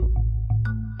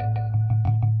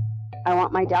I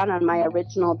want my dad on my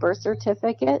original birth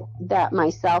certificate, that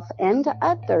myself and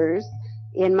others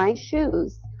in my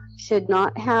shoes should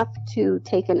not have to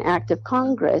take an act of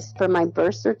Congress for my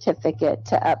birth certificate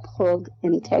to uphold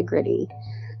integrity.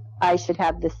 I should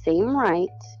have the same right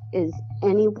as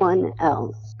anyone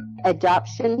else.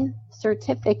 Adoption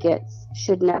certificates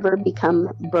should never become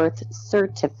birth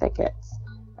certificates.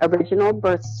 Original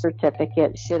birth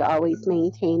certificates should always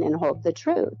maintain and hold the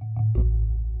truth.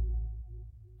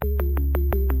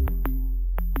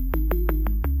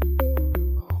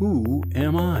 Who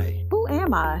am I? Who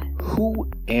am I? Who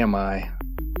am I?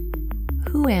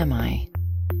 Who am I?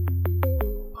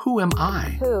 Who am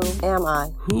I? Who am I?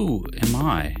 Who am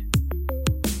I?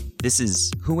 This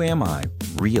is Who Am I,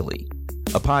 Really?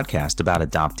 A podcast about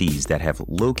adoptees that have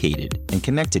located and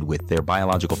connected with their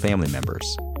biological family members.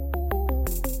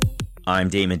 I'm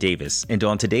Damon Davis, and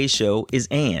on today's show is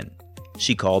Ann.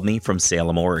 She called me from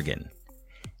Salem, Oregon.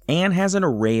 Ann has an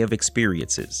array of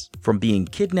experiences, from being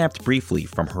kidnapped briefly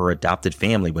from her adopted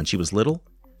family when she was little,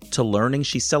 to learning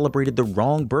she celebrated the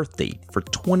wrong birth date for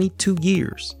 22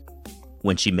 years.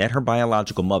 When she met her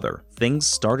biological mother, things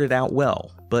started out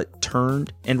well, but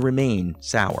turned and remained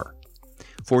sour.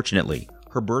 Fortunately,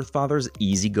 her birth father's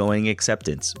easygoing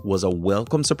acceptance was a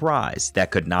welcome surprise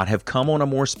that could not have come on a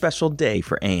more special day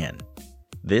for Ann.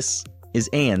 This is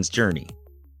Ann's journey.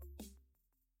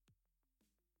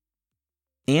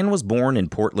 Ann was born in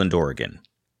Portland, Oregon.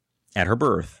 At her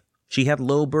birth, she had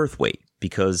low birth weight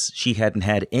because she hadn't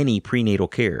had any prenatal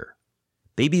care.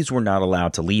 Babies were not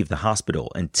allowed to leave the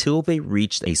hospital until they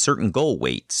reached a certain goal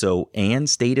weight, so Ann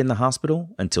stayed in the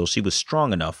hospital until she was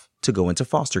strong enough to go into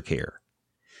foster care.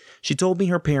 She told me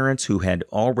her parents, who had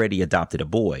already adopted a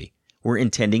boy, were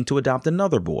intending to adopt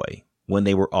another boy when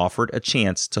they were offered a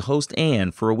chance to host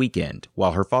Ann for a weekend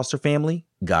while her foster family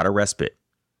got a respite.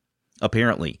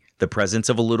 Apparently, the presence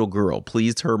of a little girl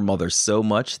pleased her mother so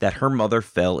much that her mother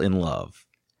fell in love.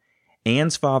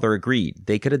 Ann's father agreed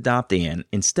they could adopt Ann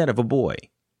instead of a boy.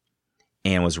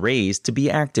 Ann was raised to be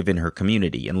active in her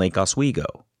community in Lake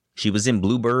Oswego. She was in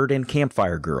Bluebird and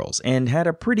Campfire Girls and had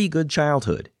a pretty good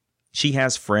childhood. She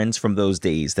has friends from those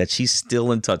days that she's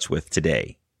still in touch with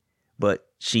today. But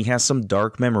she has some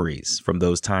dark memories from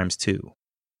those times too.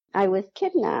 I was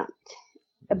kidnapped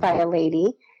by a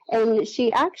lady, and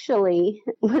she actually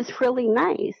was really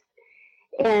nice.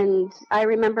 And I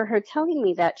remember her telling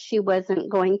me that she wasn't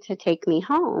going to take me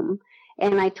home.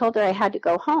 And I told her I had to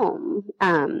go home,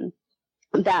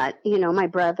 that, my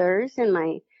brothers and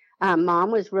my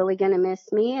mom was really going to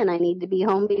miss me, and I need to be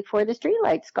home before the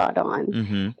streetlights got on.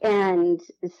 Mm-hmm. And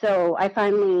so I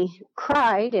finally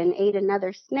cried and ate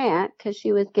another snack because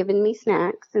she was giving me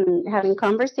snacks and having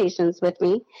conversations with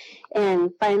me.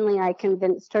 And finally I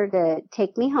convinced her to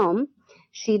take me home.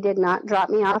 She did not drop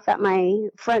me off at my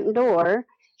front door.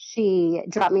 She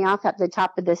dropped me off at the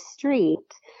top of the street.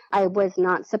 I was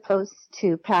not supposed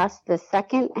to pass the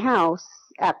second house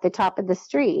at the top of the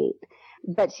street,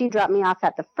 but she dropped me off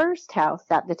at the first house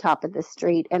at the top of the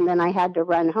street, and then I had to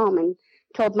run home and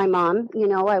told my mom,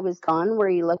 I was gone. Were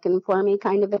you looking for me,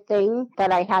 kind of a thing,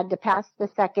 that I had to pass the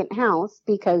second house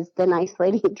because the nice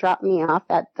lady dropped me off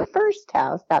at the first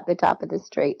house at the top of the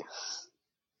street.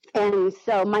 And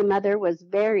so my mother was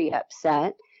very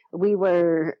upset. We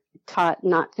were taught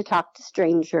not to talk to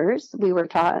strangers. We were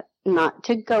taught not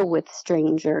to go with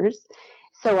strangers.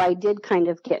 So I did kind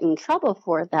of get in trouble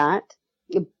for that.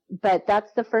 But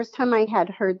that's the first time I had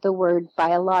heard the word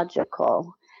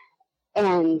biological.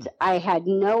 And I had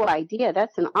no idea.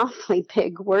 That's an awfully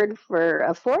big word for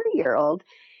a 40-year-old.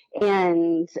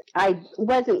 And I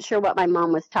wasn't sure what my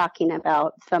mom was talking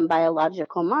about, some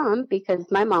biological mom,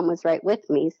 because my mom was right with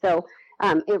me. So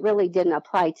it really didn't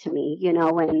apply to me,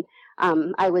 and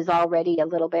I was already a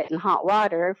little bit in hot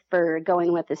water for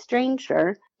going with a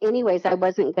stranger. Anyways, I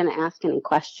wasn't going to ask any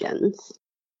questions.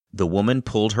 The woman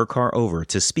pulled her car over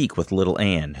to speak with little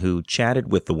Ann, who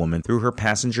chatted with the woman through her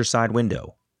passenger side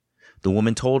window. The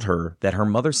woman told her that her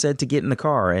mother said to get in the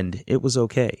car and it was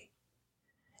okay.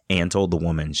 Ann told the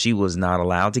woman she was not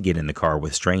allowed to get in the car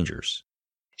with strangers.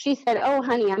 She said, "Oh,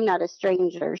 honey, I'm not a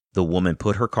stranger." The woman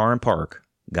put her car in park,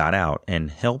 got out,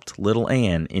 and helped little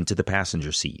Ann into the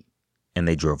passenger seat, and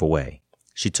they drove away.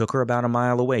 She took her about a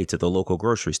mile away to the local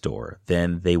grocery store.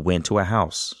 Then they went to a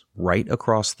house right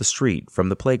across the street from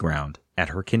the playground at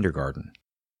her kindergarten.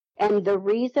 And the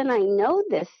reason I know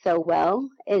this so well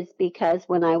is because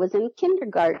when I was in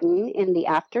kindergarten in the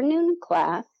afternoon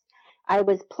class, I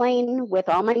was playing with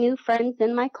all my new friends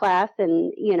in my class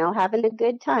and, having a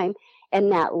good time.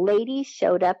 And that lady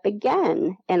showed up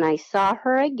again, and I saw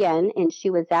her again, and she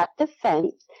was at the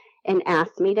fence, and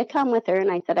asked me to come with her.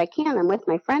 And I said, I can't. I'm with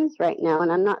my friends right now,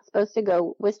 and I'm not supposed to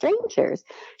go with strangers.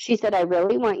 She said, I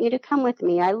really want you to come with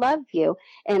me. I love you.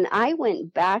 And I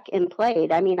went back and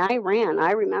played. I mean, I ran.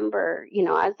 I remember,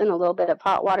 I was in a little bit of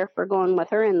hot water for going with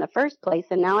her in the first place,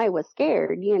 and now I was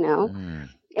scared,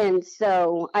 And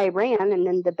so I ran, and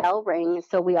then the bell rang,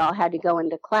 so we all had to go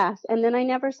into class. And then I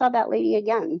never saw that lady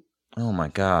again. Oh my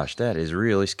gosh, that is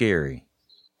really scary.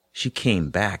 She came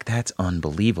back. That's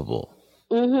unbelievable.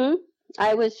 Mm-hmm.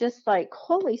 I was just like,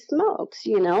 holy smokes,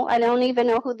 I don't even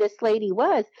know who this lady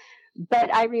was.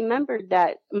 But I remembered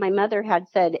that my mother had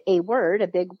said a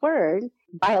big word,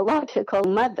 biological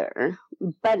mother.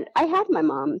 But I had my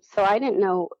mom, so I didn't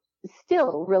know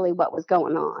still really what was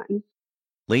going on.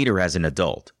 Later, as an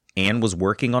adult, Ann was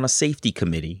working on a safety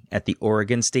committee at the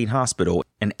Oregon State Hospital,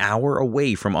 an hour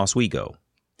away from Oswego.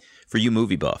 For you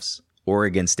movie buffs,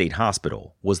 Oregon State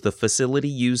Hospital was the facility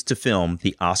used to film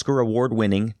the Oscar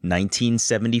award-winning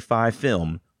 1975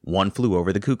 film One Flew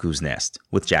Over the Cuckoo's Nest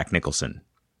with Jack Nicholson.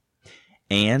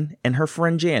 Ann and her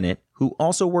friend Janet, who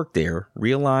also worked there,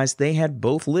 realized they had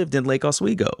both lived in Lake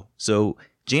Oswego. So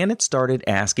Janet started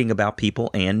asking about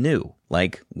people Ann knew,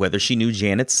 like whether she knew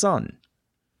Janet's son.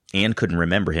 Ann couldn't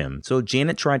remember him, so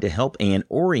Janet tried to help Ann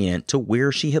orient to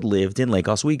where she had lived in Lake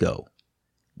Oswego.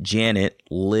 Janet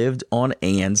lived on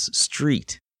Ann's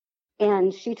street.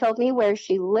 And she told me where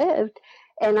she lived,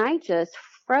 and I just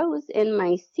froze in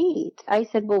my seat. I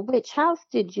said, well, which house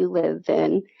did you live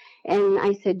in? And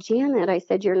I said,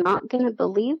 Janet, you're not going to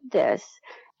believe this.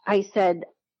 I said,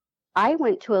 I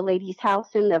went to a lady's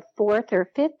house in the 4th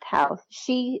or 5th house.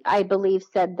 She, I believe,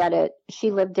 said that she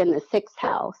lived in the 6th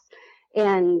house.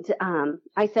 And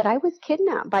I said, I was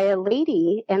kidnapped by a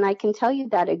lady, and I can tell you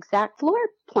that exact floor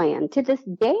plan to this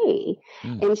day.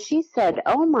 And she said,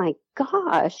 oh, my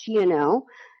gosh,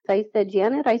 I said,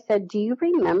 Janet, do you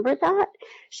remember that?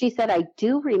 She said, I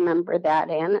do remember that,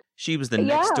 Ann. She was the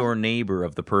next-door neighbor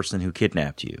of the person who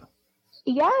kidnapped you.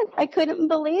 Yes, I couldn't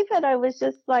believe it. I was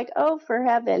just like, oh, for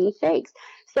heaven's sakes.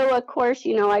 So, of course,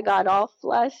 I got all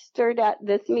flustered at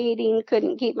this meeting,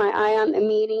 couldn't keep my eye on the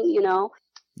meeting,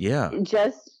 Yeah.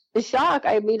 Just shock.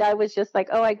 I mean, I was just like,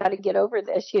 oh, I got to get over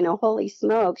this, holy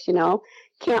smokes,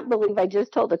 can't believe I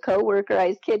just told a coworker I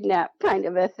was kidnapped kind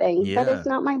of a thing. Yeah. But it's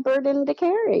not my burden to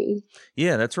carry.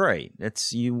 Yeah, that's right.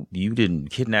 That's you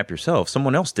didn't kidnap yourself.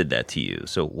 Someone else did that to you.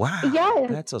 So, wow. Yeah.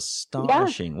 That's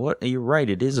astonishing. Yeah. You're right.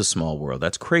 It is a small world.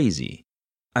 That's crazy.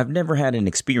 I've never had an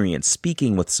experience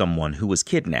speaking with someone who was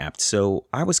kidnapped, so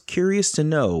I was curious to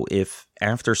know if,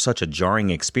 after such a jarring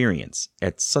experience,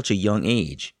 at such a young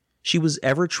age, she was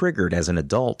ever triggered as an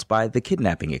adult by the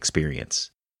kidnapping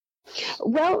experience.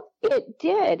 Well, it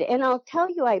did. And I'll tell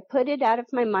you, I put it out of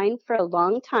my mind for a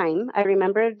long time. I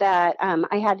remember that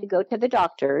I had to go to the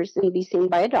doctors and be seen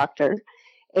by a doctor.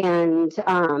 And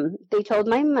they told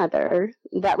my mother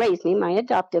that raised me, my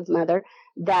adoptive mother,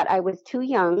 that I was too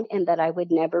young and that I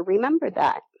would never remember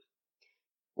that.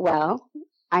 Well,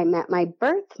 I met my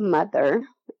birth mother,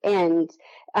 and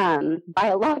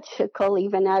biological,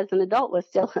 even as an adult, was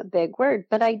still a big word.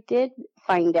 But I did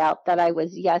find out that I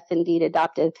was, yes, indeed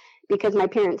adopted, because my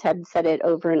parents had said it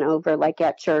over and over, like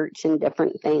at church and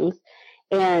different things.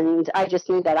 And I just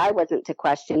knew that I wasn't to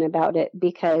question about it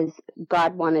because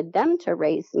God wanted them to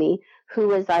raise me. Who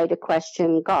was I to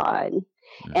question God?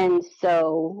 Mm-hmm. And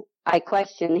so I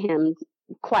questioned him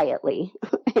quietly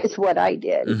is what I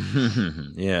did.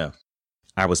 Yeah.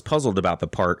 I was puzzled about the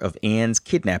part of Ann's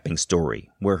kidnapping story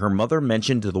where her mother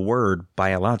mentioned the word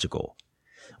biological.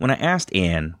 When I asked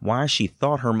Ann why she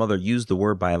thought her mother used the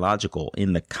word biological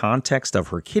in the context of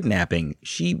her kidnapping,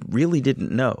 she really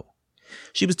didn't know.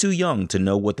 She was too young to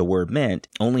know what the word meant,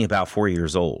 only about 4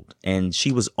 years old, and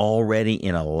she was already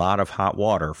in a lot of hot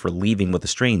water for leaving with a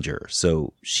stranger,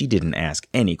 so she didn't ask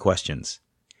any questions.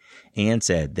 Ann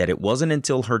said that it wasn't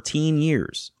until her teen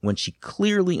years when she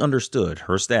clearly understood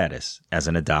her status as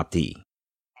an adoptee.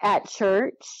 At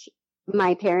church,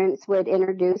 my parents would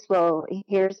introduce, well,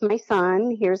 here's my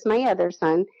son, here's my other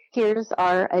son, here's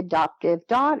our adoptive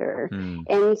daughter.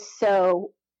 And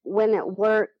so when it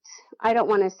worked, I don't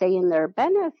want to say in their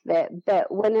benefit,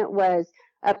 but when it was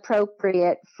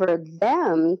appropriate for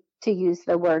them to use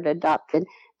the word adopted,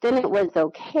 then it was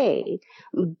okay,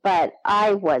 but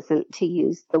I wasn't to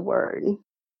use the word.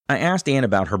 I asked Ann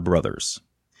about her brothers.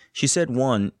 She said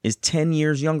one is 10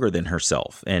 years younger than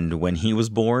herself, and when he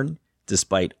was born,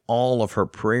 despite all of her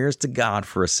prayers to God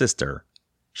for a sister,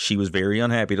 she was very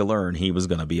unhappy to learn he was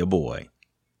going to be a boy.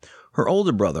 Her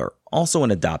older brother, also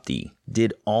an adoptee,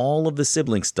 did all of the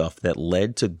sibling stuff that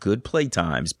led to good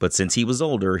playtimes, but since he was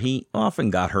older, he often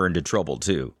got her into trouble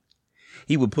too.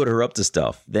 He would put her up to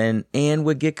stuff. Then Anne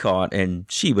would get caught and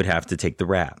she would have to take the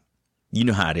rap. You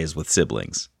know how it is with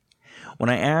siblings. When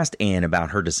I asked Anne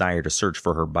about her desire to search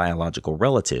for her biological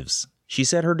relatives, she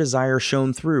said her desire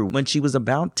shone through when she was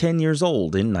about 10 years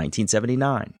old in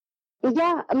 1979.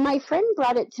 Yeah, my friend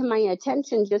brought it to my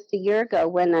attention just a year ago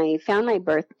when I found my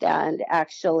birth dad,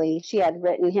 actually. She had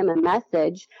written him a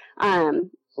message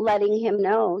letting him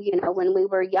know, when we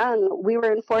were young, we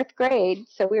were in fourth grade,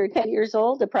 so we were 10 years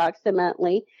old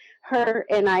approximately. Her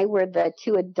and I were the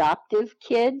two adoptive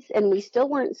kids, and we still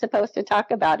weren't supposed to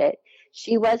talk about it.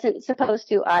 She wasn't supposed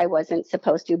to, I wasn't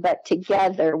supposed to, but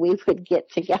together we would get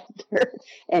together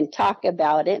and talk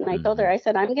about it. And I told her, I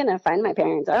said, I'm going to find my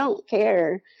parents. I don't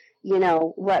care,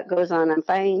 what goes on. I'm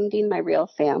finding my real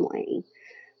family.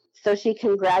 So she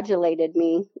congratulated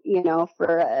me,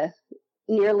 for a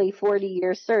nearly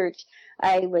 40-year search.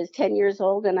 I was 10 years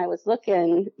old and I was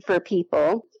looking for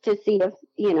people to see if,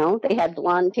 they had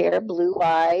blonde hair, blue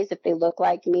eyes, if they look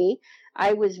like me.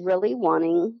 I was really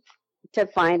wanting to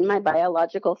find my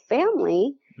biological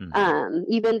family,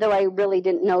 even though I really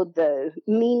didn't know the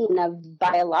meaning of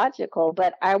biological,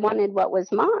 but I wanted what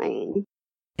was mine.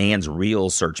 Anne's real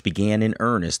search began in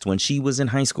earnest when she was in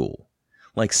high school.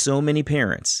 Like so many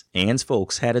parents, Anne's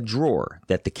folks had a drawer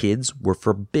that the kids were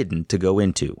forbidden to go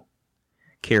into.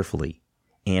 Carefully,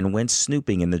 Anne went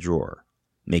snooping in the drawer,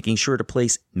 making sure to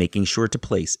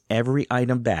place every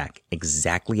item back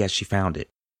exactly as she found it.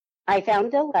 I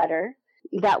found a letter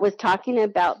that was talking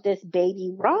about this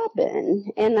baby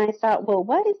Robin, and I thought, well,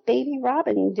 what is baby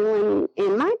Robin doing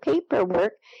in my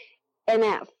paperwork? And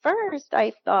at first,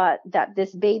 I thought that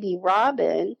this baby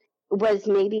Robin was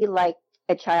maybe like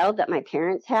a child that my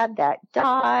parents had that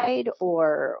died,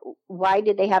 or why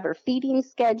did they have her feeding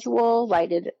schedule? Why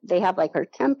did they have like her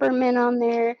temperament on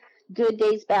there? Good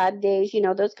days, bad days,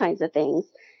 those kinds of things.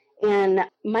 And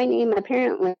my name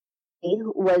apparently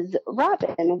was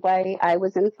Robin while I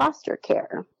was in foster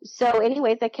care. So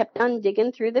anyways, I kept on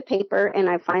digging through the paper and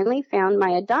I finally found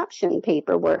my adoption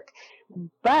paperwork,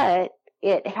 but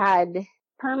it had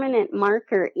permanent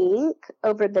marker ink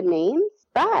over the names.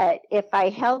 But if I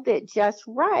held it just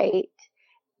right,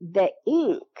 the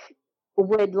ink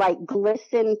would like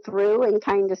glisten through and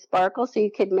kind of sparkle so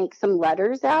you could make some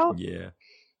letters out. Yeah.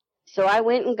 So I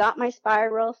went and got my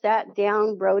spiral, sat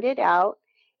down, wrote it out,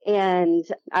 and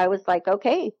I was like,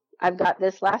 okay, I've got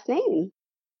this last name.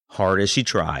 Hard as she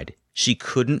tried, she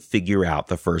couldn't figure out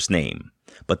the first name,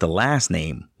 but the last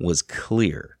name was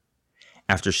clear.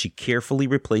 After she carefully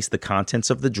replaced the contents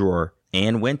of the drawer,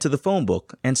 Anne went to the phone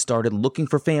book and started looking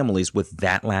for families with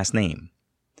that last name.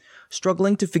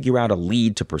 Struggling to figure out a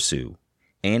lead to pursue,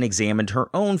 Anne examined her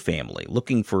own family,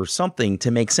 looking for something to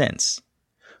make sense.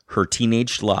 Her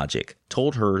teenage logic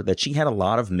told her that she had a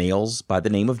lot of males by the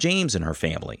name of James in her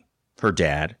family. Her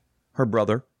dad, her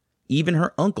brother, even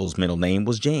her uncle's middle name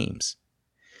was James.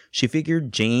 She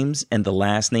figured James and the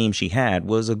last name she had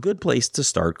was a good place to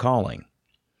start calling.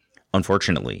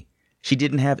 Unfortunately, she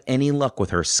didn't have any luck with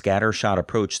her scattershot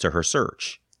approach to her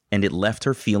search, and it left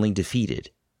her feeling defeated.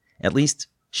 At least,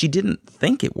 she didn't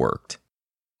think it worked.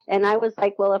 And I was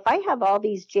like, well, if I have all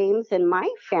these James in my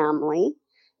family,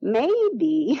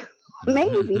 maybe,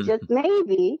 just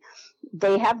maybe,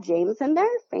 they have James in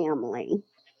their family.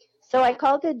 So I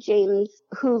called a James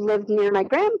who lived near my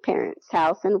grandparents'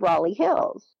 house in Raleigh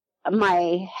Hills.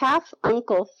 My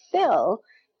half-uncle Phil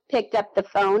picked up the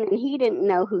phone, and he didn't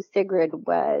know who Sigrid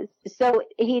was. So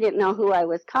he didn't know who I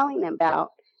was calling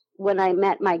about. When I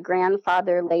met my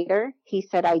grandfather later, he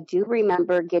said, I do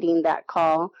remember getting that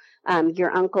call.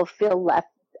 Your Uncle Phil left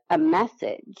a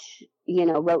message,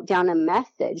 wrote down a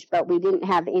message, but we didn't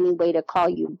have any way to call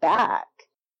you back.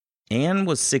 Anne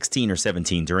was 16 or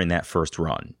 17 during that first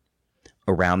run.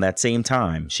 Around that same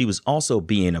time, she was also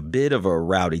being a bit of a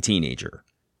rowdy teenager.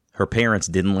 Her parents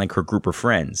didn't like her group of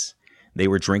friends. They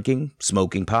were drinking,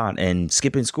 smoking pot, and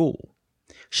skipping school.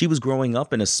 She was growing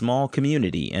up in a small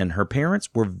community, and her parents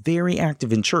were very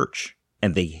active in church,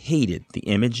 and they hated the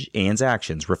image Anne's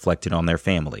actions reflected on their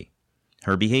family.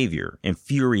 Her behavior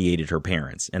infuriated her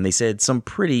parents, and they said some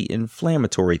pretty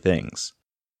inflammatory things.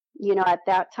 At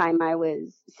that time I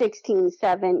was 16,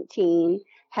 17,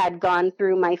 had gone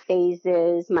through my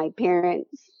phases. My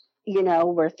parents,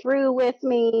 were through with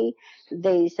me.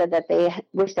 They said that they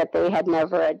wish that they had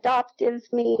never adopted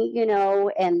me,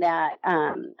 and that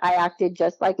I acted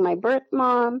just like my birth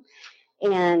mom.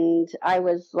 And I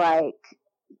was like,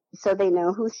 so they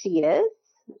know who she is?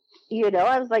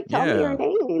 I was like, tell me your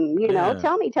name,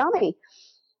 tell me.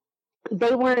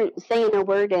 They weren't saying a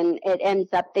word, and it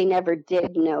ends up they never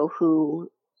did know who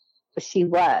she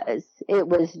was. It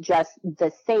was just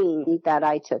the saying that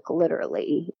I took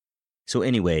literally. So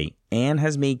anyway, Ann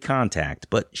has made contact,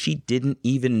 but she didn't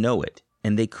even know it,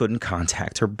 and they couldn't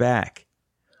contact her back.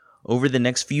 Over the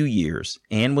next few years,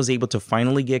 Ann was able to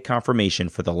finally get confirmation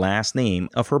for the last name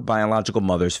of her biological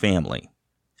mother's family.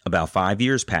 About 5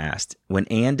 years passed when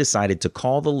Ann decided to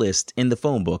call the list in the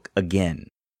phone book again.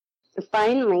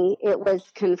 Finally, it was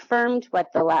confirmed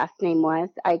what the last name was.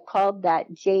 I called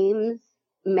that James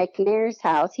McNair's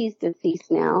house. He's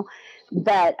deceased now,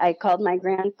 but I called my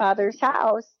grandfather's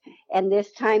house, and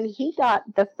this time he got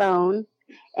the phone,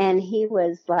 and he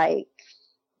was like,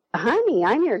 honey,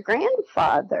 I'm your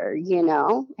grandfather,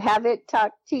 haven't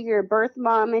talked to your birth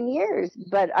mom in years,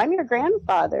 but I'm your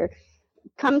grandfather.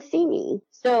 Come see me.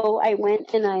 So I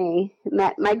went and I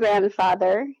met my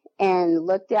grandfather and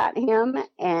looked at him,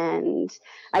 and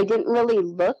I didn't really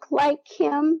look like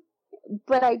him,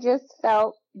 but I just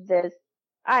felt this,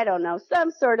 I don't know,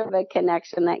 some sort of a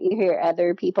connection that you hear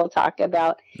other people talk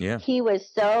about. Yeah. He was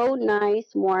so nice,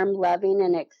 warm, loving,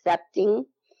 and accepting.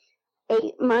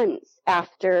 8 months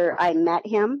after I met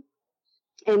him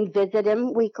and visit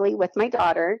him weekly with my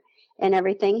daughter and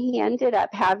everything, he ended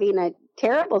up having a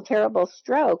terrible, terrible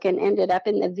stroke and ended up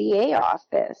in the VA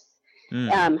office,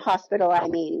 hospital,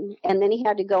 and then he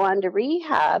had to go on to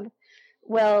rehab.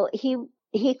 Well,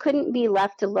 he couldn't be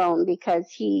left alone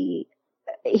because he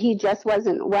just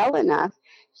wasn't well enough.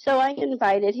 So I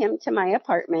invited him to my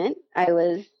apartment. I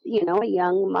was, a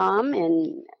young mom,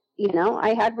 and,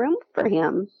 I had room for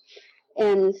him.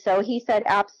 And so he said,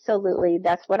 absolutely,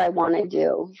 that's what I want to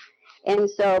do. And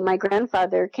so my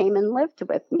grandfather came and lived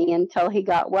with me until he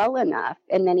got well enough.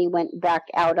 And then he went back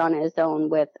out on his own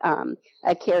with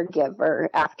a caregiver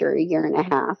after 1.5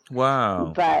 years.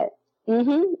 Wow. But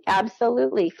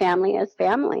absolutely, family is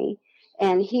family.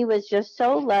 And he was just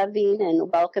so loving and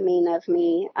welcoming of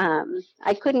me.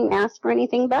 I couldn't ask for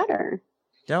anything better.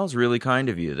 That was really kind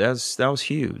of you. That was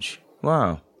huge.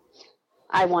 Wow.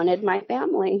 I wanted my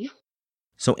family.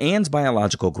 So Ann's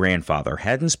biological grandfather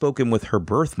hadn't spoken with her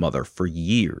birth mother for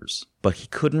years, but he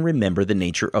couldn't remember the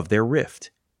nature of their rift.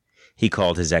 He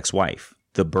called his ex-wife,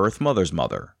 the birth mother's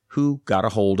mother, who got a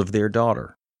hold of their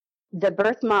daughter. The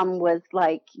birth mom was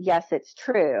like, yes, it's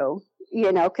true,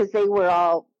 because they were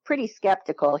all pretty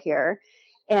skeptical here.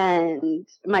 And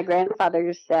my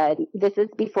grandfather said, this is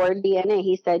before DNA.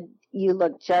 He said, you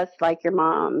look just like your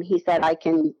mom. He said, I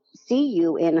can see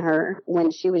you in her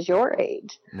when she was your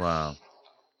age. Wow.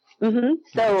 Mm-hmm.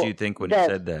 So what did you think when he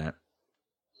said that?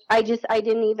 I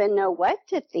didn't even know what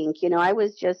to think. I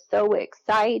was just so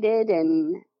excited,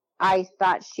 and I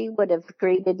thought she would have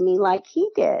greeted me like he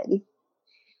did.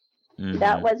 Mm-hmm.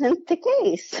 That wasn't the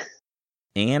case.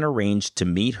 Ann arranged to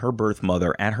meet her birth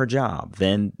mother at her job.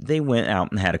 Then they went out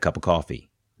and had a cup of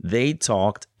coffee. They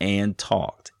talked and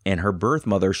talked, and her birth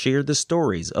mother shared the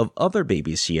stories of other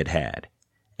babies she had had.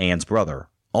 Ann's brother,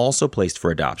 also placed for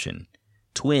adoption,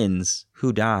 twins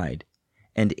who died,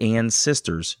 and Ann's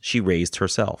sisters she raised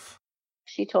herself.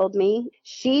 She told me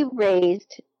she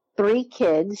raised 3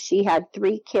 kids. She had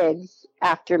 3 kids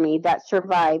after me that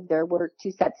survived. There were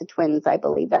 2 sets of twins, I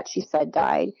believe, that she said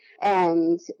died,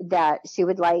 and that she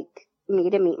would like me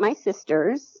to meet my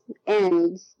sisters.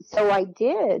 And so I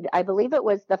did. I believe it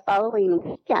was the following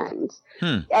weekend.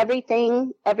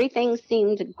 Everything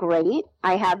seemed great.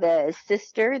 I have a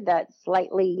sister that's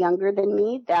slightly younger than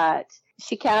me that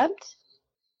she kept.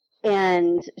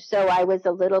 And so I was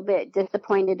a little bit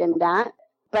disappointed in that.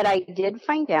 But I did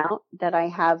find out that I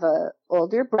have a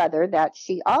older brother that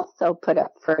she also put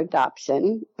up for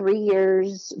adoption 4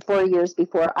 years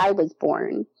before I was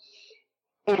born.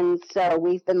 And so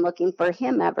we've been looking for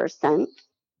him ever since.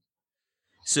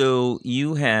 So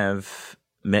you have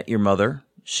met your mother.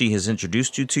 She has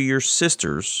introduced you to your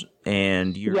sisters,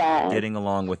 and you're getting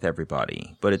along with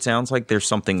everybody. But it sounds like there's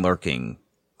something lurking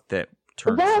that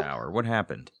turned sour. What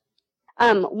happened?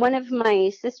 One of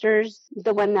my sisters,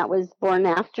 the one that was born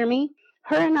after me,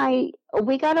 her and I,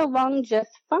 we got along just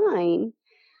fine.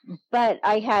 But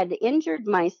I had injured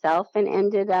myself and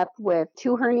ended up with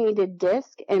 2 herniated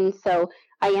discs. And so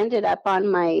I ended up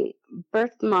on my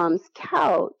birth mom's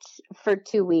couch for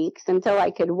 2 weeks until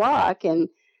I could walk. And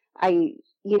I,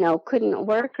 couldn't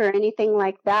work or anything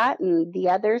like that. And the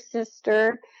other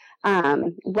sister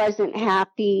wasn't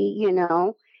happy,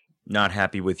 Not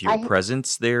happy with your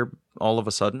presence there all of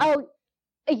a sudden? Oh,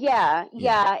 yeah.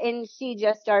 And she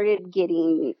just started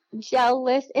getting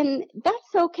jealous. And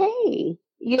that's okay.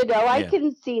 I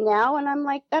can see now, and I'm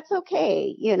like, that's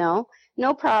okay,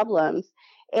 no problems.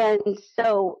 And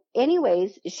so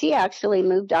anyways, she actually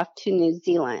moved off to New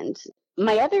Zealand.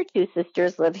 my other two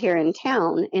sisters live here in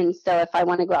town. And so if I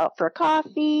want to go out for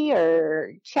coffee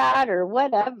or chat or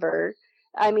whatever,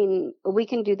 I mean, we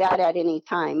can do that at any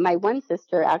time. My one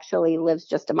sister actually lives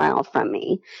just a mile from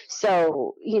me.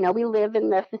 So, we live in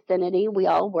the vicinity. We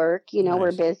all work, we're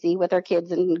Nice. busy with our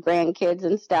kids and grandkids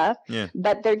and stuff, Yeah.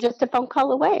 but they're just a phone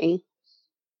call away.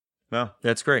 Well,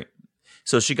 that's great.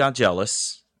 So she got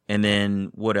jealous. And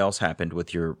then what else happened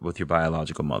with your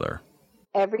biological mother?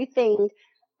 Everything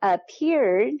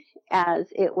appeared as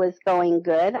it was going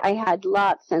good. I had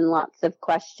lots and lots of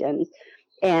questions.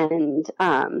 And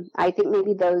I think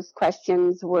maybe those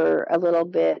questions were a little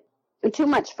bit too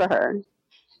much for her.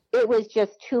 It was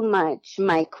just too much.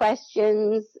 My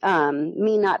questions,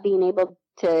 me not being able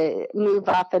to move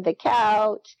off of the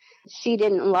couch. She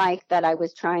didn't like that I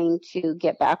was trying to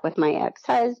get back with my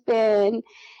ex-husband,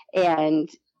 and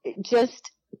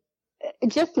just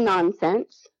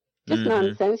nonsense. Just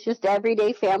nonsense, just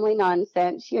everyday family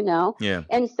nonsense, Yeah.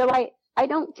 And so I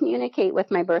don't communicate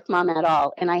with my birth mom at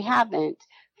all, and I haven't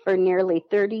for nearly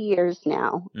 30 years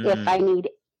now. If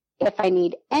I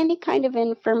need any kind of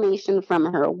information from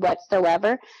her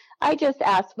whatsoever, I just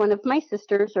ask one of my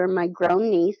sisters or my grown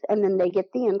niece, and then they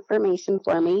get the information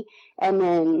for me. And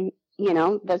then,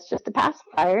 that's just a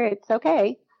pacifier. It's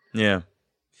okay. Yeah.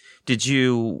 Did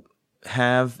you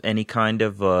have any kind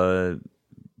of a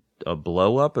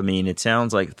blow up? I mean, it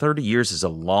sounds like 30 years is a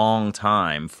long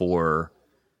time for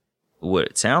what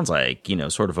it sounds like,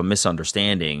 sort of a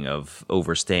misunderstanding of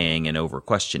overstaying and over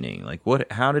questioning. Like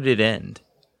how did it end?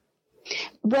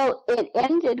 Well, it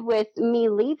ended with me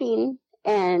leaving,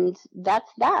 and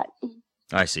that's that.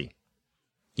 I see.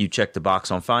 You checked the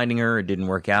box on finding her, it didn't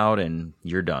work out, and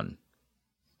you're done.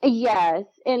 Yes,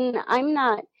 and I'm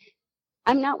not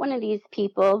one of these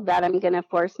people that I'm going to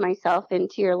force myself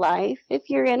into your life. If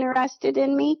you're interested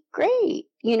in me, great.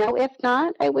 If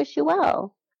not, I wish you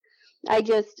well.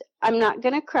 I'm not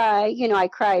going to cry. I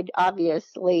cried,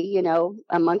 obviously,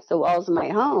 amongst the walls of my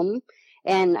home,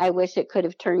 and I wish it could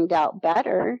have turned out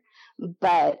better,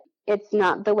 but it's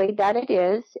not the way that it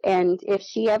is. And if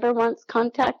she ever wants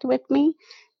contact with me,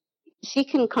 she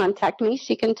can contact me.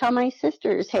 She can tell my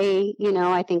sisters, hey,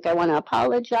 I think I want to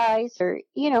apologize, or,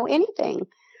 anything.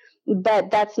 But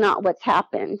that's not what's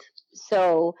happened.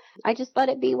 So I just let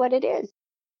it be what it is.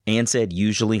 Ann said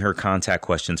usually her contact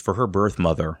questions for her birth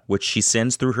mother, which she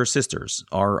sends through her sisters,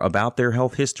 are about their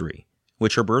health history,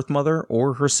 which her birth mother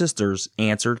or her sisters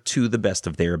answer to the best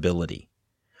of their ability.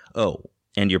 Oh,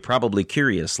 and you're probably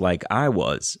curious, like I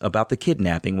was, about the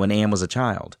kidnapping when Ann was a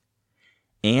child.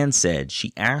 Ann said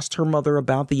she asked her mother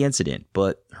about the incident,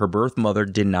 but her birth mother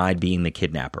denied being the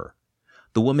kidnapper.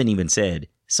 The woman even said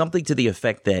something to the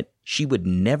effect that she would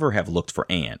never have looked for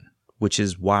Ann, which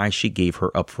is why she gave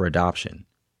her up for adoption.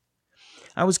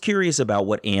 I was curious about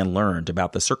what Ann learned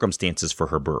about the circumstances for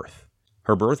her birth.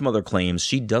 Her birth mother claims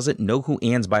she doesn't know who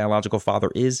Ann's biological father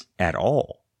is at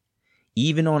all.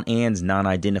 Even on Ann's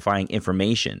non-identifying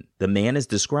information, the man is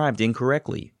described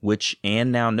incorrectly, which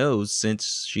Ann now knows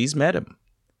since she's met him.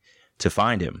 To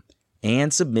find him,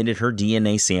 Ann submitted her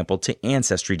DNA sample to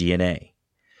Ancestry DNA.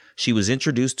 She was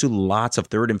introduced to lots of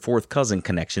third and fourth cousin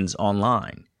connections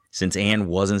online. Since Ann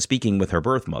wasn't speaking with her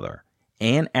birth mother,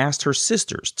 Ann asked her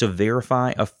sisters to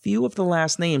verify a few of the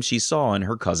last names she saw in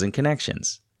her cousin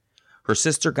connections. Her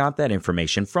sister got that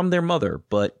information from their mother,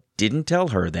 but didn't tell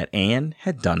her that Ann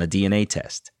had done a DNA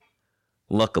test.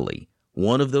 Luckily,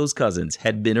 one of those cousins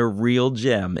had been a real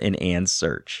gem in Ann's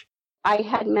search. I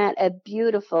had met a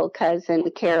beautiful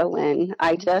cousin, Carolyn.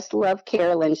 I just love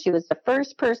Carolyn. She was the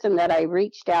first person that I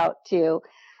reached out to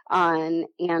on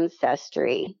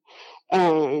Ancestry.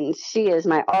 And she is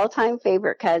my all-time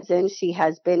favorite cousin. She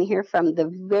has been here from the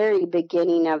very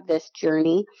beginning of this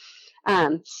journey.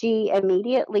 She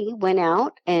immediately went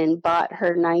out and bought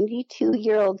her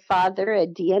 92-year-old father a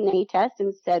DNA test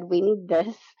and said, we need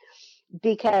this,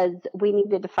 because we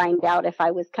needed to find out if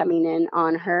I was coming in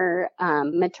on her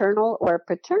maternal or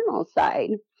paternal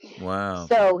side. Wow.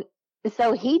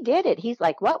 So he did it. He's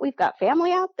like, what? We've got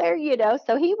family out there,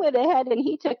 So he went ahead and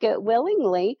he took it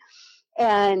willingly.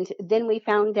 And then we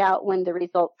found out when the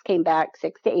results came back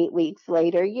 6 to 8 weeks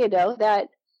later, that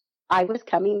I was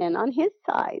coming in on his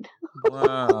side.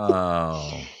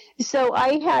 Wow. So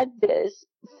I had this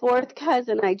fourth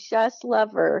cousin. I just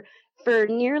love her. For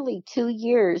nearly 2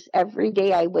 years, every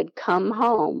day I would come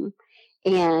home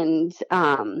and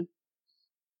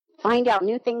find out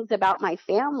new things about my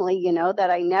family, that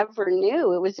I never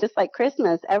knew. It was just like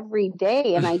Christmas every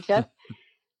day. And I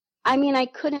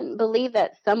couldn't believe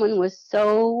that someone was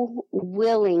so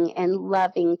willing and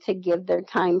loving to give their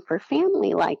time for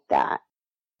family like that.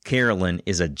 Carolyn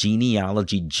is a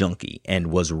genealogy junkie and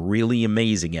was really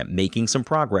amazing at making some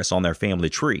progress on their family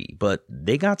tree, but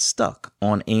they got stuck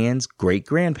on Anne's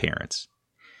great-grandparents.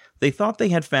 They thought they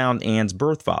had found Anne's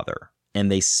birth father,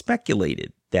 and they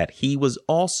speculated that he was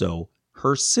also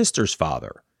her sister's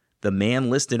father, the man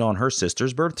listed on her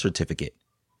sister's birth certificate.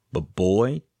 But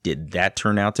boy, did that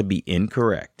turn out to be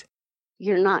incorrect.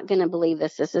 You're not going to believe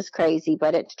this. This is crazy,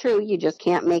 but it's true. You just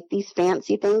can't make these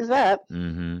fancy things up.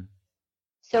 Mm-hmm.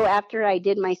 So after I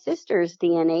did my sister's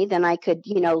DNA, then I could,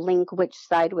 link which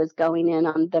side was going in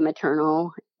on the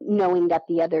maternal, knowing that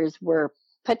the others were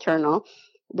paternal.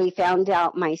 We found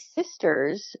out my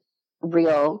sister's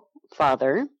real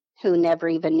father, who never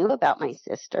even knew about my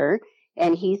sister,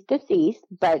 and he's deceased,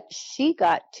 but she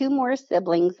got 2 more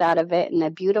siblings out of it and a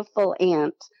beautiful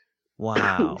aunt.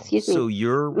 Wow. Excuse me. So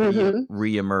your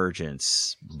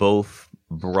reemergence both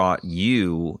brought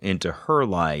you into her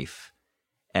life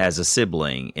as a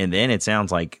sibling, and then it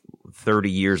sounds like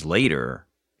 30 years later,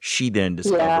 she then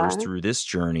discovers through this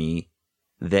journey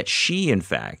that she, in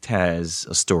fact, has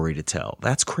a story to tell.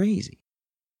 That's crazy.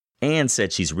 Anne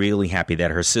said she's really happy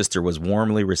that her sister was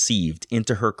warmly received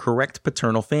into her correct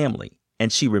paternal family,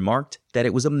 and she remarked that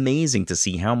it was amazing to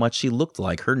see how much she looked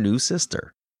like her new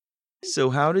sister. So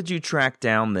how did you track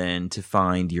down then to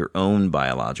find your own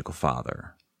biological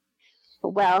father?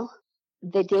 Well,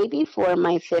 the day before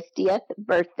my 50th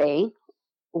birthday,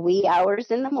 wee hours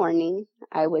in the morning,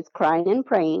 I was crying and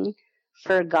praying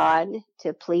for God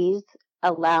to please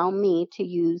allow me to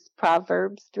use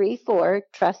Proverbs 3:4,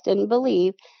 trust and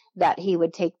believe, that he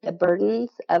would take the burdens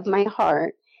of my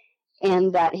heart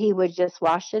and that he would just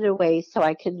wash it away so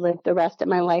I could live the rest of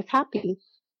my life happy.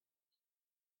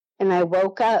 And I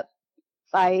woke up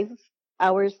 5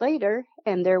 hours later,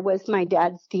 and there was my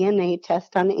dad's DNA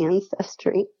test on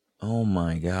Ancestry. Oh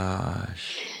my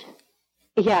gosh.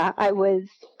 Yeah, I was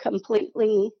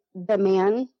completely the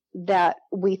man that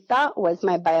we thought was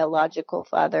my biological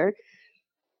father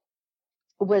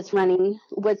was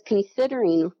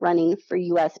considering running for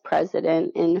U.S.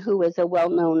 president, and who was a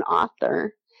well-known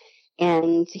author.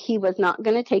 And he was not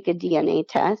going to take a DNA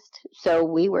test. So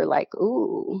we were like,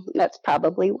 ooh, that's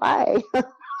probably why.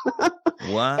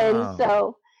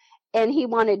 Wow. And he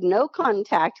wanted no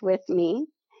contact with me.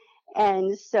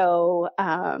 And so,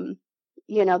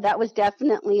 that was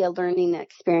definitely a learning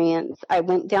experience. I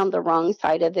went down the wrong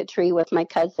side of the tree with my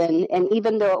cousin. And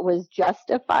even though it was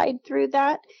justified through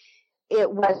that, it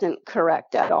wasn't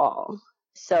correct at all.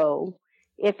 So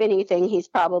if anything, he's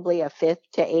probably a 5th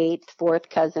to 8th, 4th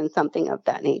cousin, something of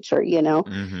that nature,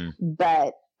 Mm-hmm.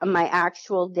 But my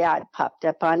actual dad popped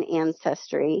up on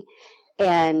Ancestry.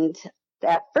 And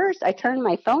at first I turned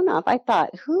my phone off. I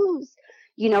thought,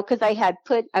 because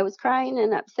I was crying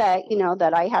and upset,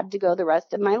 that I had to go the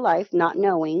rest of my life not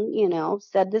knowing,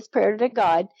 said this prayer to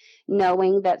God,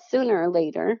 knowing that sooner or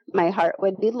later my heart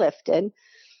would be lifted.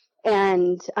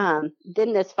 And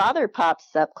then this father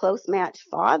pops up, close match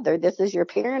father. This is your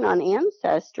parent on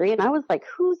Ancestry. And I was like,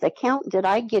 whose account did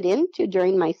I get into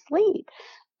during my sleep?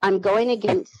 I'm going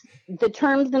against the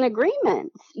terms and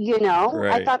agreements,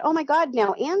 Right. I thought, oh my God,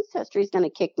 now Ancestry is going to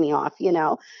kick me off,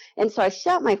 And so I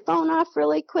shut my phone off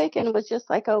really quick and was just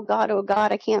like, oh God,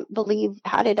 I can't believe,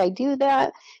 how did I do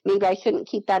that? Maybe I shouldn't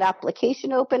keep that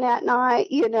application open at night,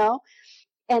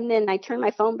 And then I turned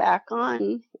my phone back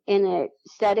on and it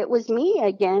said it was me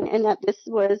again and that this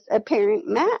was a parent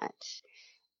match.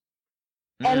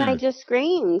 And I just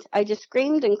screamed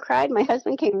and cried. My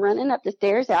husband came running up the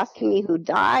stairs asking me who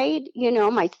died.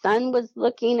 My son was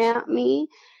looking at me.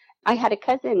 I had a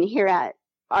cousin here at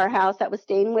our house that was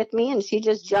staying with me, and she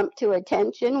just jumped to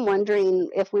attention, wondering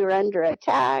if we were under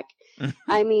attack.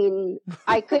 I mean,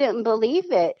 I couldn't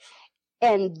believe it.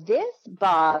 And this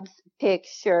Bob's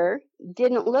picture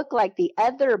didn't look like the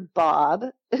other Bob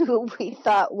who we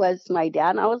thought was my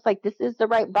dad. And I was like, this is the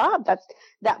right Bob.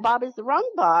 That Bob is the wrong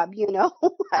Bob,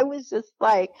 I was just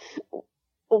like,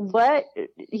 what,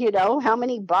 how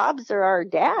many Bobs are our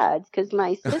dads? Because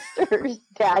my sister's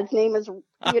dad's name is,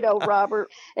 Robert.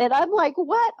 And I'm like,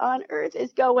 what on earth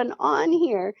is going on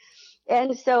here?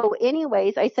 And so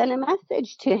anyways, I sent a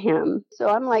message to him. So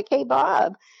I'm like, hey,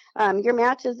 Bob, your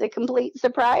match is a complete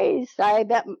surprise. I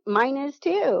bet mine is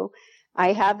too.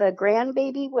 I have a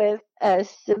grandbaby with a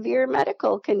severe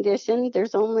medical condition.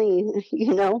 There's only,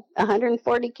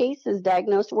 140 cases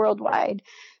diagnosed worldwide.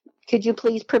 Could you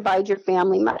please provide your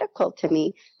family medical to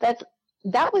me? That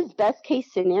was best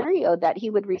case scenario that he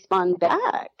would respond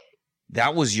back.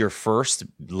 That was your first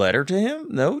letter to him?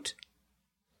 Note?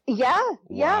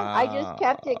 Yeah. I just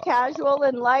kept it casual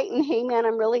and light, and hey man,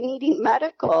 I'm really needing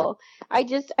medical. I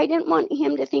didn't want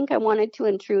him to think I wanted to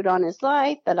intrude on his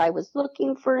life, that I was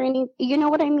looking for any, you know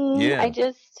what I mean? Yeah.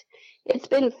 It's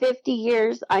been 50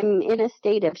 years. I'm in a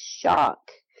state of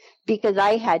shock because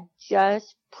I had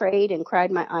just prayed and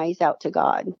cried my eyes out to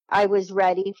God. I was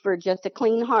ready for just a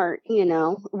clean heart,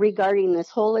 regarding this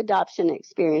whole adoption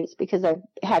experience, because I've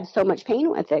had so much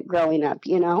pain with it growing up,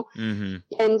 Mm-hmm.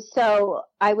 And so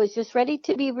I was just ready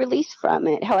to be released from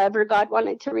it. However God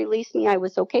wanted to release me, I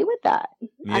was okay with that.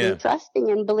 Yeah. I'm trusting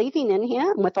and believing in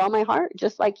him with all my heart,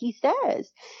 just like he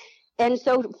says. And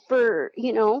so for,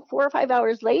 4 or 5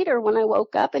 hours later, when I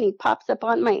woke up and he pops up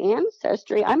on my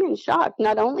ancestry, I'm in shock.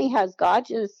 Not only has God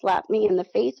just slapped me in the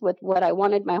face with what I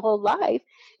wanted my whole life,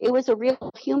 it was a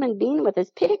real human being with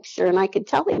his picture, and I could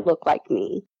tell he looked like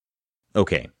me.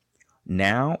 Okay,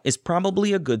 now is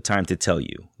probably a good time to tell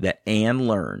you that Ann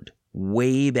learned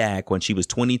way back when she was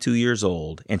 22 years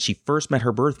old and she first met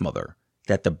her birth mother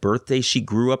that the birthday she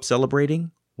grew up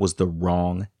celebrating was the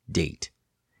wrong date.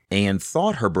 Ann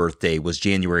thought her birthday was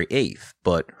January 8th,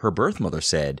 but her birth mother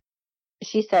said,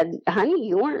 She said, honey,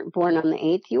 you weren't born on the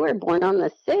 8th, you were born on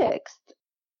the 6th.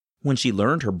 When she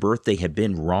learned her birthday had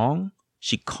been wrong,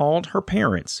 she called her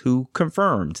parents, who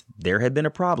confirmed there had been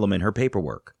a problem in her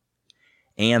paperwork.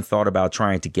 Ann thought about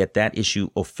trying to get that issue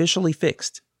officially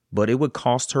fixed, but it would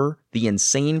cost her the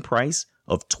insane price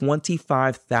of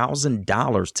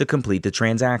 $25,000 to complete the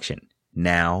transaction.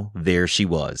 Now, there she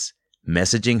was,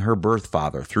 messaging her birth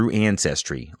father through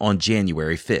Ancestry on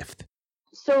January 5th.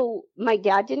 So my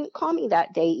dad didn't call me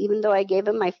that day, even though I gave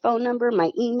him my phone number,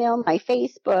 my email, my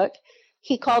Facebook.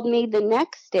 He called me the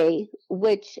next day,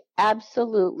 which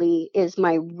absolutely is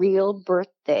my real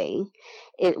birthday.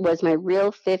 It was my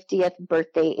real 50th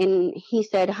birthday. And he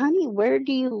said, honey, where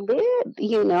do you live?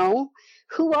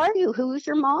 Who are you? Who's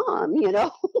your mom?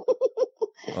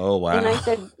 Oh, wow. And I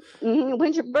said,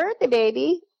 when's your birthday,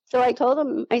 baby? So I told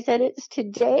him, I said, it's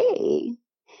today.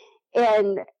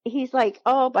 And he's like,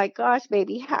 oh my gosh,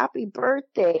 baby, happy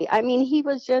birthday. I mean, he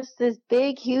was just this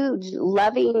big, huge,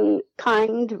 loving,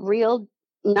 kind, real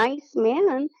nice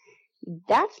man.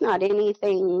 That's not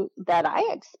anything that I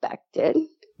expected.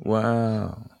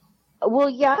 Wow. Well,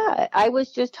 yeah, I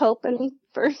was just hoping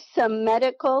for some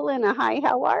medical and a hi,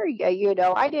 how are you?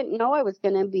 I didn't know I was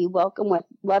going to be welcomed with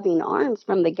loving arms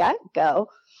from the get-go.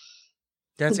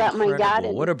 That's But incredible. my dad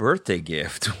What a birthday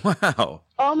gift. Wow.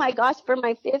 Oh my gosh, for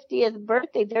my 50th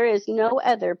birthday, there is no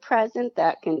other present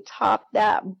that can top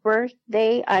that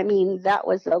birthday. I mean, that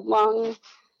was a long,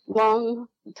 long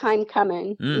time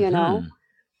coming,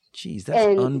 Jeez,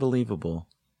 that's unbelievable.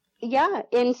 Yeah,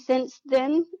 and since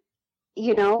then,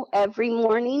 every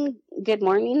morning, good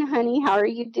morning, honey, how are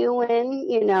you doing?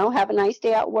 Have a nice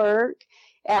day at work.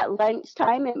 At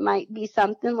lunchtime, it might be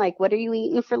something like, what are you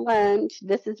eating for lunch?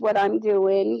 This is what I'm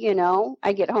doing.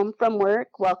 I get home from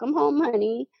work. Welcome home,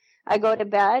 honey. I go to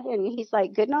bed and he's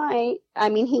like, good night. I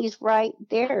mean, he's right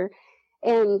there.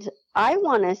 And I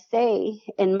want to say,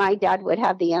 and my dad would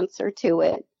have the answer to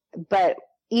it, but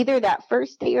either that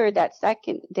first day or that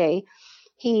second day,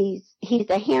 he's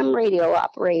a ham radio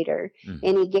operator,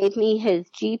 and he gave me his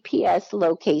GPS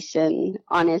location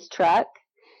on his truck.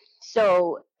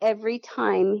 So every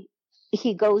time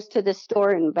he goes to the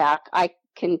store and back, I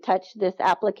can touch this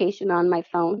application on my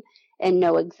phone and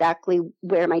know exactly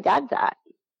where my dad's at.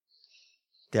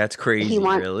 That's crazy,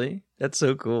 really? That's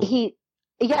so cool.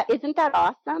 Yeah, isn't that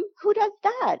awesome? Who does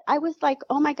that? I was like,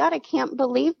 oh my God, I can't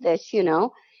believe this,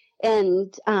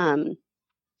 And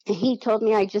he told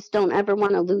me, I just don't ever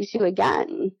want to lose you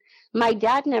again. My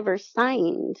dad never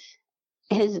signed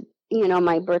his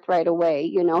my birthright away.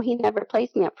 He never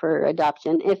placed me up for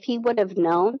adoption. If he would have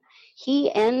known, he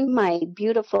and my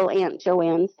beautiful Aunt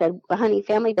Joanne said, honey,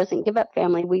 family doesn't give up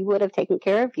family. We would have taken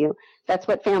care of you. That's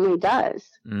what family does.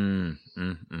 Unreal.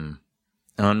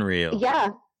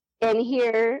 Yeah. And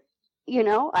here,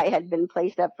 I had been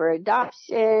placed up for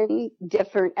adoption,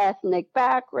 different ethnic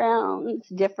backgrounds,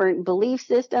 different belief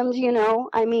systems,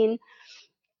 I mean,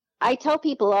 I tell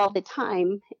people all the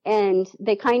time, and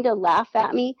they kind of laugh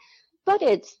at me, but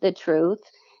it's the truth.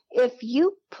 If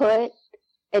you put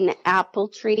an apple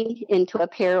tree into a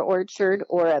pear orchard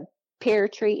or a pear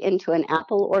tree into an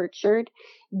apple orchard,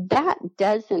 that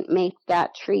doesn't make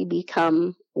that tree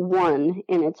become one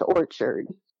in its orchard.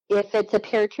 If it's a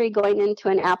pear tree going into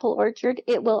an apple orchard,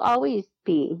 it will always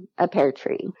be a pear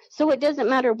tree. So it doesn't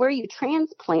matter where you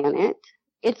transplant it,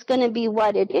 it's going to be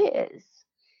what it is.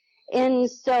 And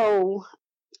so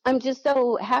I'm just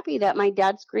so happy that my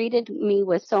dad's greeted me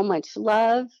with so much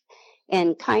love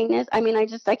and kindness. I mean, I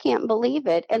can't believe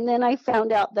it. And then I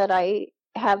found out that I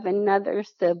have another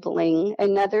sibling,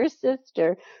 another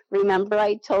sister. Remember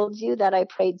I told you that I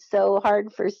prayed so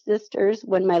hard for sisters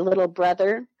when my little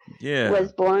brother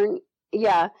was born?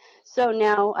 Yeah. So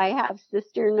now I have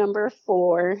sister number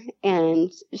 4,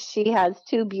 and she has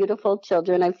 2 beautiful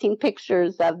children. I've seen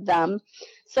pictures of them.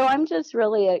 So I'm just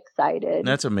really excited.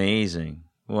 That's amazing.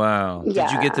 Wow. Yeah.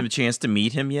 Did you get the chance to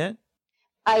meet him yet?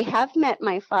 I have met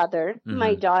my father. Mm-hmm.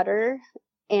 My daughter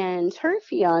and her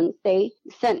fiance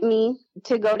sent me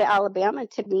to go to Alabama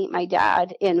to meet my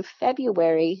dad in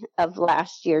February of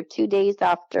last year, 2 days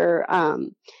after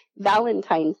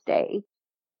Valentine's Day,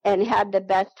 and had the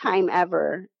best time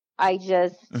ever.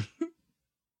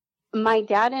 My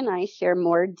dad and I share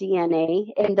more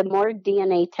DNA, and the more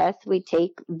DNA tests we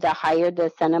take, the higher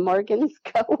the centimorgans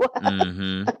go up.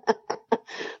 Mm-hmm.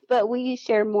 But we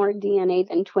share more DNA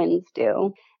than twins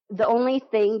do. The only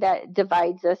thing that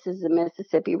divides us is the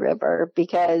Mississippi River,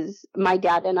 because my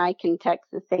dad and I can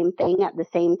text the same thing at the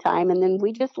same time, and then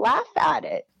we just laugh at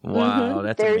it. Wow,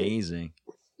 that's amazing.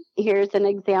 Here's an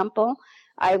example.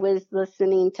 I was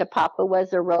listening to Papa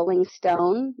Was a Rolling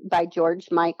Stone by George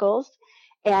Michaels,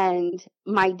 and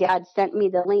my dad sent me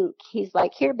the link. He's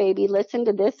like, here, baby, listen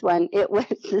to this one. It was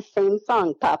the same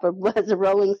song, Papa Was a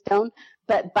Rolling Stone,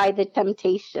 but by the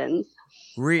Temptations.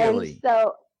 Really? And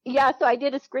so I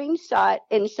did a screenshot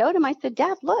and showed him. I said,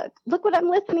 Dad, look what I'm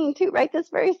listening to right this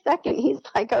very second. He's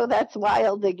like, oh, that's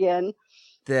wild again.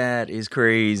 That is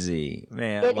crazy.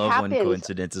 Man, I love when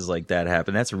coincidences like that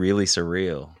happen. That's really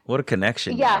surreal. What a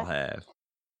connection y'all have.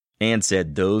 Ann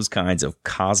said those kinds of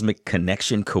cosmic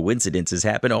connection coincidences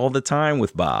happen all the time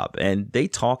with Bob, and they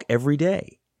talk every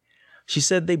day. She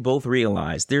said they both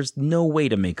realized there's no way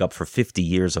to make up for 50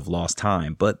 years of lost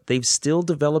time, but they've still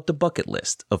developed a bucket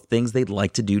list of things they'd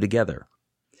like to do together.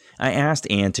 I asked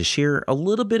Ann to share a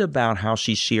little bit about how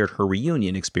she shared her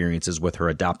reunion experiences with her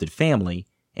adopted family,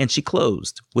 and she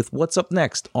closed with what's up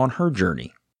next on her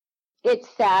journey. It's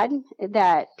sad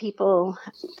that people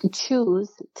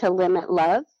choose to limit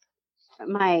love.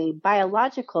 My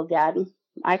biological dad,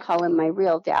 I call him my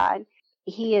real dad,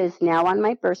 he is now on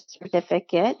my birth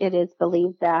certificate. It is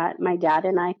believed that my dad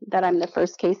and I, that I'm the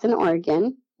first case in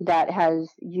Oregon that has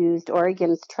used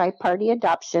Oregon's tri-party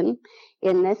adoption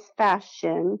in this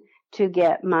fashion to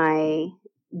get my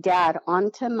dad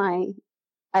onto my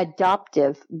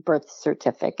adoptive birth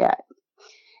certificate.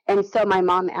 And so my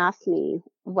mom asked me,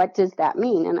 what does that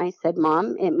mean? And I said,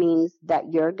 Mom, it means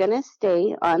that you're going to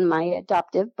stay on my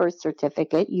adoptive birth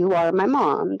certificate. You are my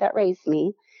mom that raised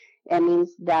me. It means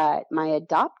that my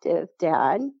adoptive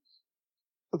dad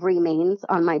remains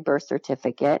on my birth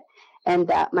certificate, and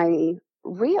that my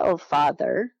real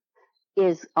father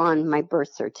is on my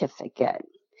birth certificate.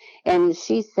 And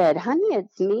she said, honey,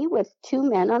 it's me with 2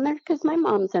 men on there, because my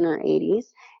mom's in her 80s.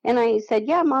 And I said,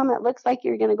 yeah, Mom, it looks like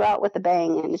you're going to go out with a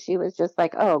bang. And she was just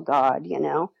like, oh, God, you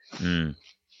know. Mm.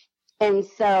 And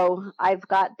so I've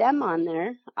got them on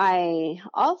there. I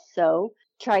also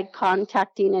tried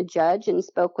contacting a judge and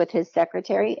spoke with his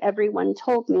secretary. Everyone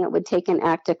told me it would take an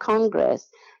act of Congress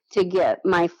to get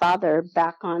my father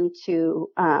back onto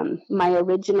my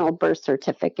original birth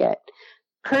certificate.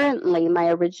 Currently, my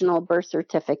original birth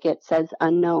certificate says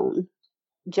unknown.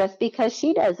 Just because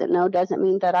she doesn't know doesn't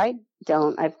mean that I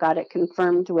don't. I've got it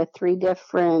confirmed with 3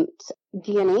 different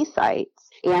DNA sites: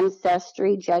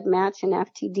 Ancestry, GEDmatch, and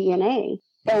FTDNA.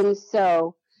 And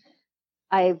so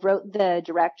I wrote the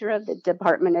director of the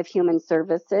Department of Human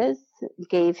Services,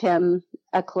 gave him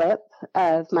a clip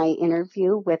of my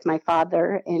interview with my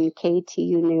father in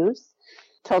KTU News,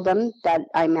 told him that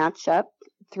I match up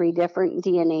 3 different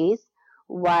DNAs.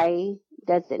 Why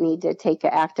does it need to take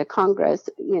an act of Congress?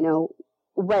 You know,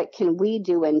 what can we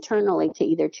do internally to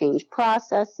either change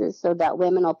processes so that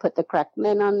women will put the correct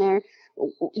men on there?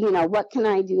 You know, what can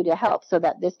I do to help so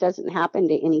that this doesn't happen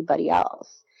to anybody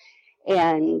else?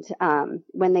 And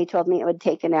when they told me it would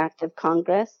take an act of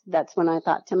Congress, that's when I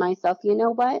thought to myself, you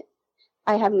know what?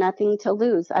 I have nothing to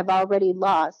lose. I've already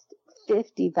lost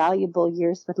 50 valuable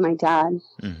years with my dad.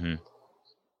 Mm-hmm.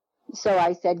 So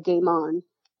I said, game on.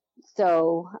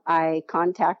 So I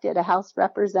contacted a House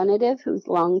representative who's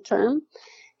long-term,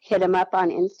 hit him up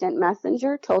on Instant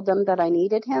Messenger, told him that I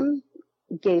needed him,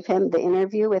 gave him the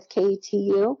interview with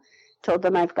KTU, told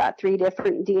them I've got 3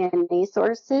 different DNA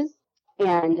sources,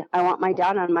 and I want my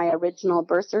dad on my original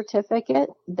birth certificate,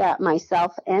 that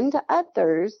myself and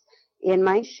others in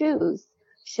my shoes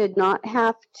should not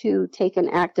have to take an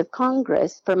act of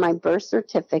Congress for my birth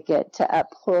certificate to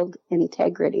uphold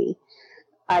integrity.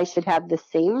 I should have the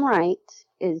same right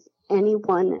as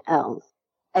anyone else.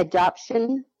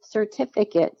 Adoption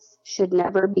certificates should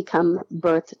never become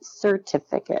birth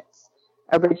certificates.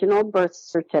 original birth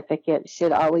certificate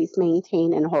should always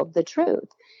maintain and hold the truth.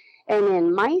 And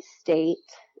in my state,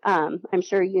 I'm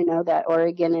sure you know that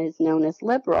Oregon is known as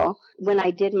liberal. When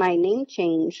I did my name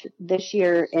change this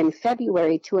year in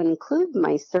February to include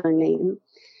my surname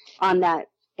on that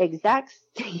exact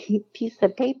same piece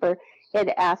of paper,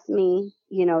 it asked me,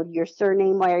 your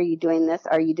surname, why are you doing this?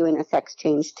 Are you doing a sex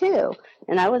change too?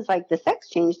 And I was like, the sex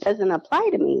change doesn't apply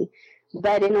to me.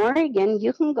 But in Oregon,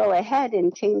 you can go ahead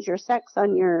and change your sex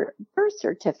on your birth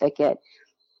certificate.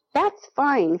 That's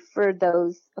fine for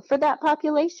that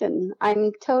population.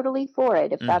 I'm totally for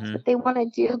it. If that's what they want to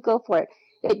do, go for it.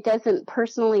 It doesn't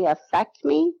personally affect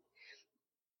me.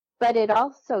 But it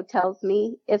also tells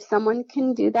me if someone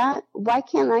can do that, why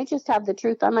can't I just have the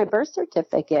truth on my birth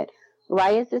certificate?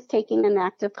 Why is this taking an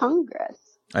act of Congress?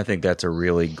 I think that's a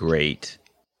really great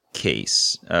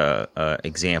case,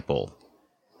 example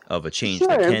of a change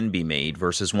that can be made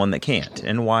versus one that can't.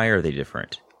 And why are they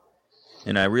different?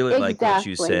 And I really like what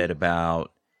you said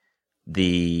about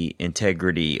the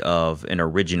integrity of an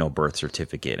original birth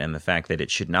certificate and the fact that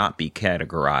it should not be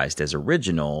categorized as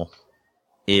original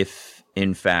if,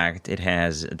 in fact, it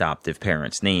has adoptive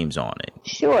parents' names on it.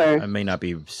 Sure. I may not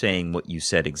be saying what you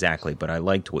said exactly, but I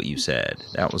liked what you said.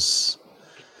 That was...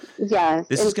 Yes.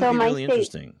 This is going to be really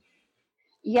interesting.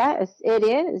 Yes, it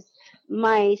is.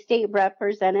 My state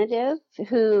representative,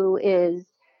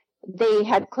 they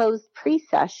had closed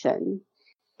pre-session.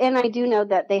 And I do know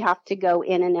that they have to go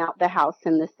in and out the House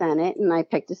and the Senate, and I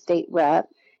picked a state rep.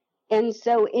 And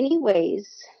so anyways,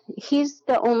 he's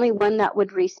the only one that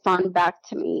would respond back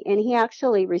to me. And he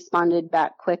actually responded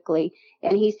back quickly.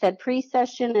 And he said,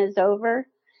 pre-session is over.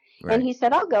 Right. And he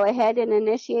said, I'll go ahead and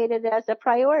initiate it as a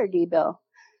priority bill.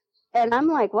 And I'm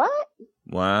like, what?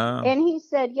 Wow. And he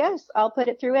said, yes, I'll put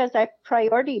it through as a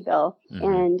priority bill.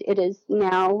 And it is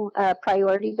now a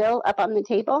priority bill up on the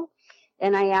table.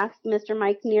 And I asked Mr.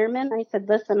 Mike Neerman, I said,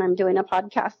 listen, I'm doing a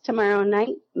podcast tomorrow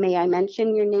night. May I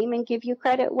mention your name and give you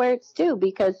credit where it's due?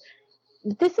 Because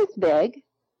this is big,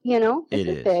 this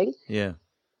is big. Yeah.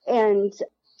 And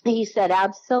he said,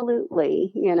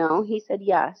 absolutely, he said,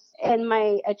 yes. And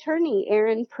my attorney,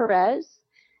 Aaron Perez,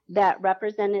 that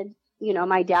represented,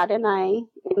 my dad and I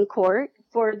in court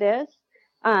for this,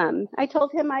 I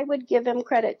told him I would give him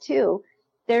credit too.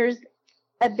 There's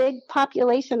a big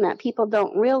population that people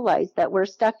don't realize that we're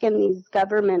stuck in these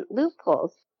government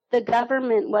loopholes. The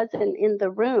government wasn't in the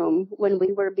room when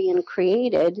we were being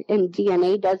created, and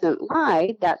DNA doesn't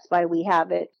lie. That's why we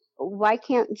have it. Why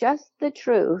can't just the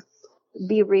truth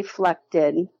be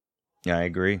reflected? Yeah, I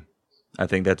agree. I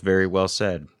think that's very well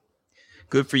said.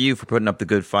 Good for you for putting up the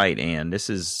good fight, Ann.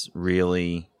 This is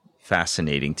really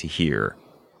fascinating to hear.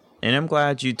 And I'm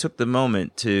glad you took the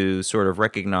moment to sort of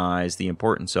recognize the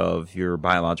importance of your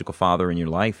biological father in your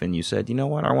life. And you said, you know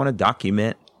what, I want to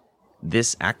document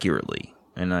this accurately.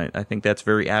 And I think that's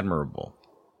very admirable.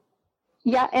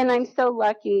 Yeah, and I'm so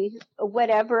lucky.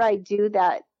 Whatever I do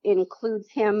that includes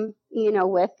him,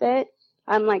 with it,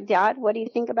 I'm like, Dad, what do you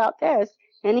think about this?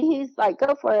 And he's like,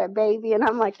 go for it, baby. And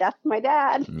I'm like, that's my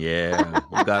dad. Yeah,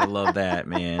 you got to love that,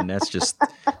 man. That's just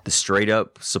the straight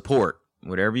up support.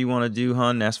 Whatever you want to do,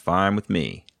 hon, that's fine with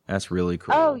me. That's really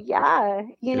cool. Oh, yeah.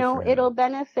 It'll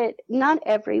benefit. Not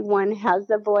everyone has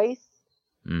a voice.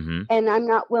 And I'm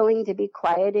not willing to be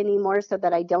quiet anymore so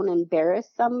that I don't embarrass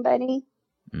somebody.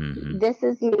 This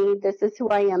is me. This is who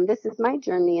I am. This is my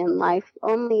journey in life.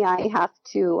 Only I have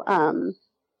to,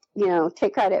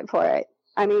 take credit for it.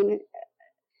 I mean,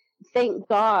 thank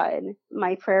God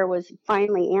my prayer was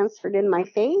finally answered in my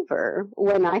favor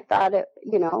when I thought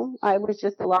I was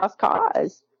just a lost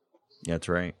cause. That's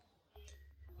right.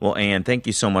 Well, Ann, thank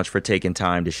you so much for taking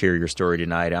time to share your story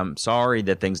tonight. I'm sorry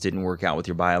that things didn't work out with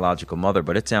your biological mother,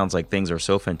 but it sounds like things are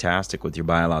so fantastic with your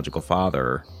biological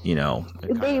father,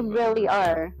 They really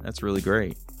are. That's really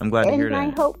great. I'm glad to hear that.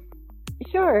 And I hope,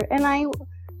 sure, and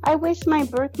I wish my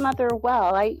birth mother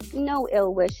well. No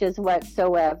ill wishes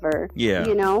whatsoever. Yeah.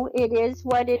 It is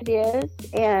what it is,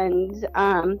 and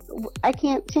I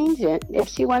can't change it. If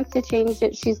she wants to change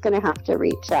it, she's going to have to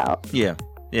reach out. Yeah.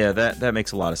 Yeah, that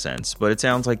makes a lot of sense. But it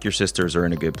sounds like your sisters are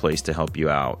in a good place to help you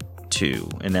out too,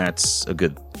 and that's a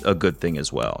good thing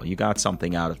as well. You got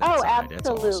something out of it. Oh, inside.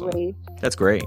 absolutely. That's great.